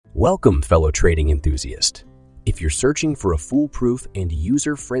Welcome, fellow trading enthusiast. If you're searching for a foolproof and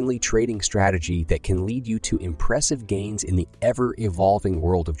user-friendly trading strategy that can lead you to impressive gains in the ever-evolving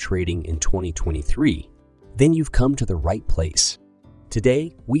world of trading in 2023, then you've come to the right place.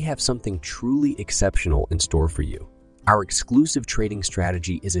 Today, we have something truly exceptional in store for you. Our exclusive trading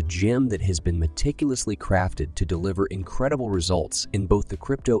strategy is a gem that has been meticulously crafted to deliver incredible results in both the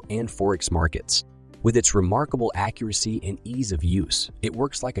crypto and forex markets. With its remarkable accuracy and ease of use, it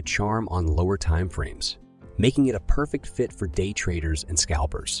works like a charm on lower time frames, making it a perfect fit for day traders and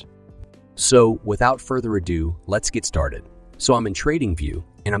scalpers. So, without further ado, let's get started. So I'm in Tradingview,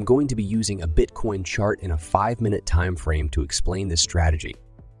 and I'm going to be using a Bitcoin chart in a 5-minute time frame to explain this strategy.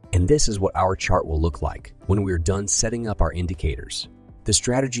 And this is what our chart will look like when we're done setting up our indicators. The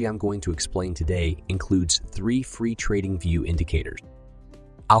strategy I'm going to explain today includes 3 free Tradingview indicators.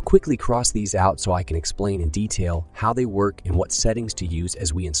 I'll quickly cross these out so I can explain in detail how they work and what settings to use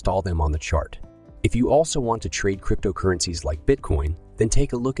as we install them on the chart. If you also want to trade cryptocurrencies like Bitcoin, then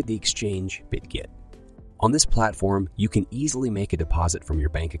take a look at the exchange BitGet. On this platform, you can easily make a deposit from your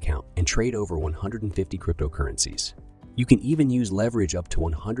bank account and trade over 150 cryptocurrencies. You can even use leverage up to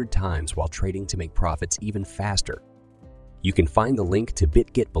 100 times while trading to make profits even faster. You can find the link to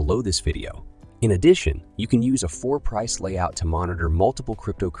BitGet below this video. In addition, you can use a 4-price layout to monitor multiple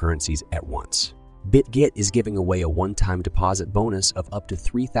cryptocurrencies at once. BitGet is giving away a one-time deposit bonus of up to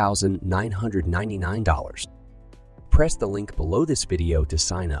 $3,999. Press the link below this video to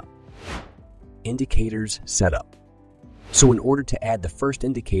sign up. Indicators Setup. So in order to add the first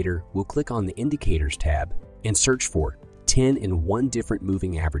indicator, we'll click on the Indicators tab and search for 10 in 1 different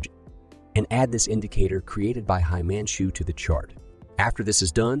moving average and add this indicator created by Himanshu to the chart. After this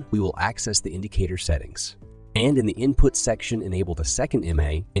is done, we will access the indicator settings. And in the input section, enable the second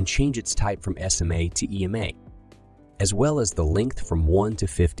MA and change its type from SMA to EMA, as well as the length from 1 to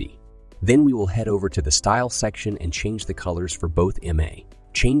 50. Then we will head over to the style section and change the colors for both MA.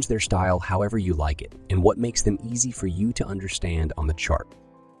 Change their style however you like it and what makes them easy for you to understand on the chart.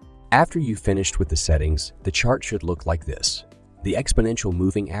 After you've finished with the settings, the chart should look like this. The exponential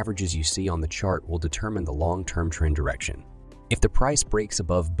moving averages you see on the chart will determine the long-term trend direction. If the price breaks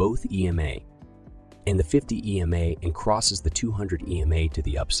above both EMA and the 50 EMA and crosses the 200 EMA to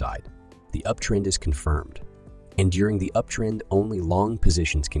the upside, the uptrend is confirmed. And during the uptrend, only long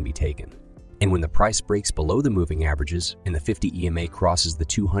positions can be taken. And when the price breaks below the moving averages and the 50 EMA crosses the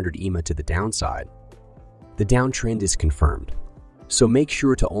 200 EMA to the downside, the downtrend is confirmed. So make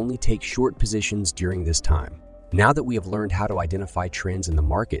sure to only take short positions during this time. Now that we have learned how to identify trends in the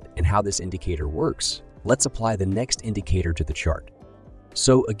market and how this indicator works, let's apply the next indicator to the chart.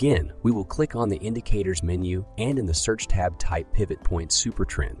 So again, we will click on the Indicators menu and in the Search tab type Pivot Point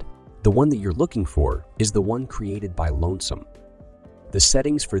Supertrend. The one that you're looking for is the one created by Lonesome. The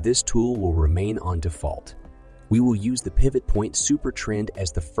settings for this tool will remain on default. We will use the Pivot Point Supertrend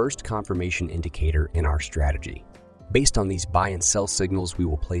as the first confirmation indicator in our strategy. Based on these buy and sell signals, we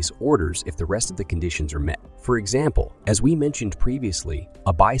will place orders if the rest of the conditions are met. For example, as we mentioned previously,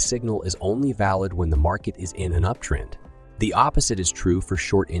 a buy signal is only valid when the market is in an uptrend. The opposite is true for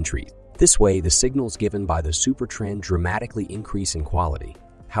short entries. This way, the signals given by the Supertrend dramatically increase in quality.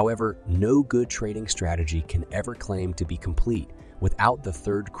 However, no good trading strategy can ever claim to be complete without the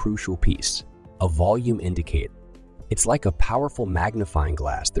third crucial piece, a volume indicator. It's like a powerful magnifying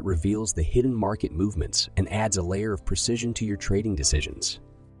glass that reveals the hidden market movements and adds a layer of precision to your trading decisions.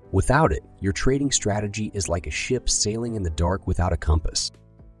 Without it, your trading strategy is like a ship sailing in the dark without a compass.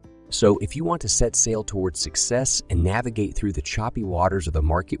 So if you want to set sail towards success and navigate through the choppy waters of the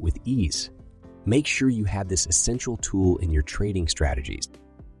market with ease, make sure you have this essential tool in your trading strategies.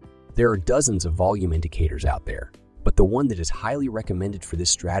 There are dozens of volume indicators out there, but the one that is highly recommended for this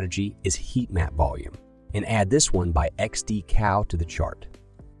strategy is heat map volume. And add this one by XD-Cow to the chart.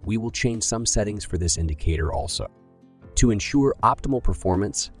 We will change some settings for this indicator also. To ensure optimal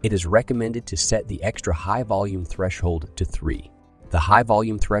performance, it is recommended to set the extra high volume threshold to 3, the high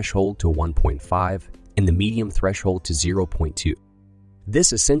volume threshold to 1.5, and the medium threshold to 0.2.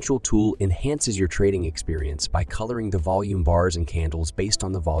 This essential tool enhances your trading experience by coloring the volume bars and candles based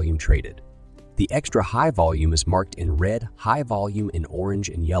on the volume traded. The extra high volume is marked in red, high volume in orange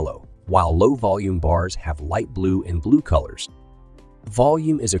and yellow, while low volume bars have light blue and blue colors.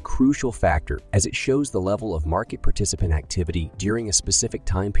 Volume is a crucial factor as it shows the level of market participant activity during a specific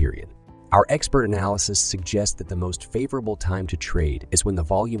time period. Our expert analysis suggests that the most favorable time to trade is when the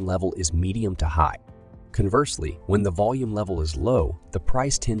volume level is medium to high. Conversely, when the volume level is low, the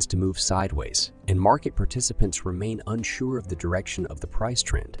price tends to move sideways, and market participants remain unsure of the direction of the price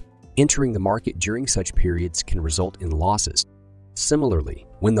trend. Entering the market during such periods can result in losses. Similarly,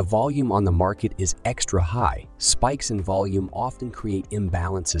 when the volume on the market is extra high, spikes in volume often create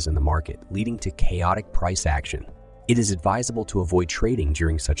imbalances in the market, leading to chaotic price action. It is advisable to avoid trading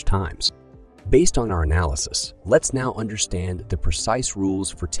during such times. Based on our analysis, let's now understand the precise rules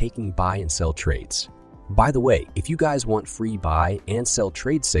for taking buy and sell trades. By the way, if you guys want free buy and sell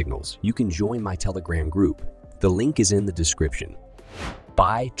trade signals, you can join my Telegram group. The link is in the description.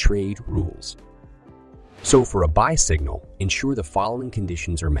 Buy trade rules. So for a buy signal, ensure the following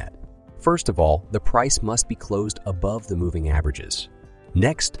conditions are met. First of all, the price must be closed above the moving averages.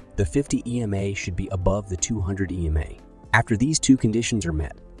 Next, the 50 EMA should be above the 200 EMA. After these two conditions are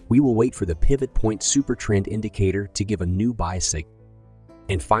met, we will wait for the pivot point Supertrend indicator to give a new buy signal.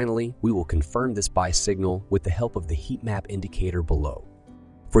 And finally, we will confirm this buy signal with the help of the heat map indicator below.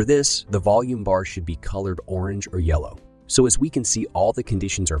 For this, the volume bar should be colored orange or yellow. So as we can see, all the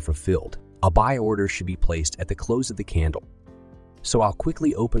conditions are fulfilled. A buy order should be placed at the close of the candle. So I'll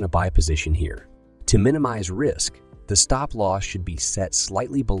quickly open a buy position here. To minimize risk, the stop loss should be set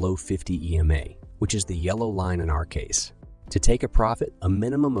slightly below 50 EMA, which is the yellow line in our case. To take a profit, a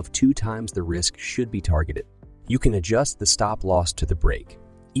minimum of 2 times the risk should be targeted. You can adjust the stop loss to the break,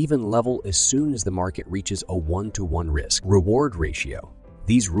 even level as soon as the market reaches a 1-to-1 risk-reward ratio.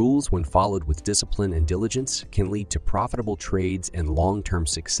 These rules, when followed with discipline and diligence, can lead to profitable trades and long-term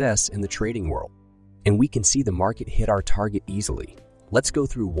success in the trading world. And we can see the market hit our target easily. Let's go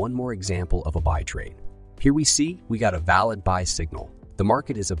through one more example of a buy trade. Here we got a valid buy signal. The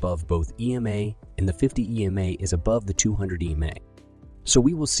market is above both EMA and the 50 EMA is above the 200 EMA. So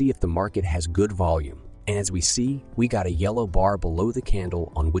we will see if the market has good volume. And as we see, we got a yellow bar below the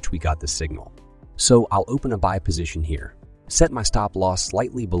candle on which we got the signal. So I'll open a buy position here. Set my stop loss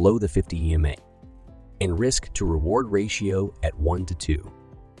slightly below the 50 EMA and risk to reward ratio at 1-to-2.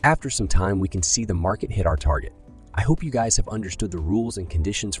 After some time, we can see the market hit our target. I hope you guys have understood the rules and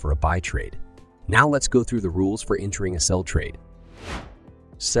conditions for a buy trade. Now let's go through the rules for entering a sell trade.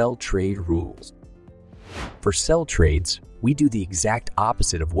 Sell trade rules. For sell trades, we do the exact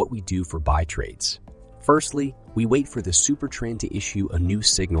opposite of what we do for buy trades. Firstly, we wait for the Supertrend to issue a new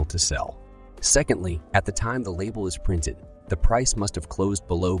signal to sell. Secondly, at the time the label is printed, the price must have closed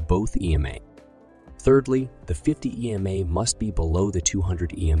below both EMA. Thirdly, the 50 EMA must be below the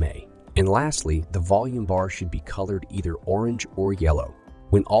 200 EMA. And lastly, the volume bar should be colored either orange or yellow.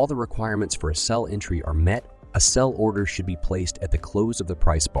 When all the requirements for a sell entry are met, a sell order should be placed at the close of the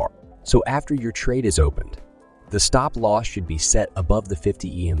price bar. So after your trade is opened, the stop loss should be set above the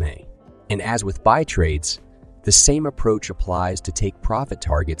 50 EMA. And as with buy trades, the same approach applies to take profit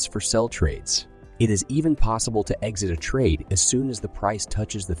targets for sell trades. It is even possible to exit a trade as soon as the price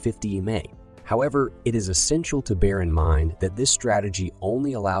touches the 50 EMA. However, it is essential to bear in mind that this strategy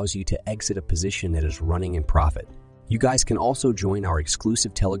only allows you to exit a position that is running in profit. You guys can also join our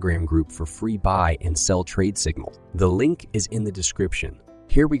exclusive Telegram group for free buy and sell trade signals. The link is in the description.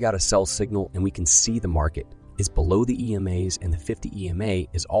 Here we got a sell signal and we can see the market is below the EMAs and the 50 EMA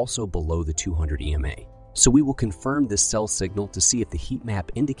is also below the 200 EMA. So we will confirm this sell signal to see if the heat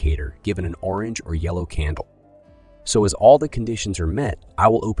map indicator given an orange or yellow candle. So as all the conditions are met, I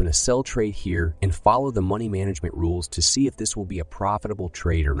will open a sell trade here and follow the money management rules to see if this will be a profitable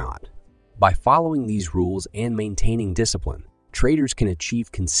trade or not. By following these rules and maintaining discipline, traders can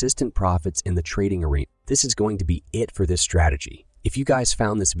achieve consistent profits in the trading arena. This is going to be it for this strategy. If you guys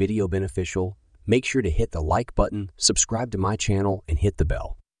found this video beneficial, make sure to hit the like button, subscribe to my channel, and hit the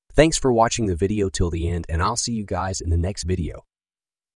bell. Thanks for watching the video till the end, and I'll see you guys in the next video.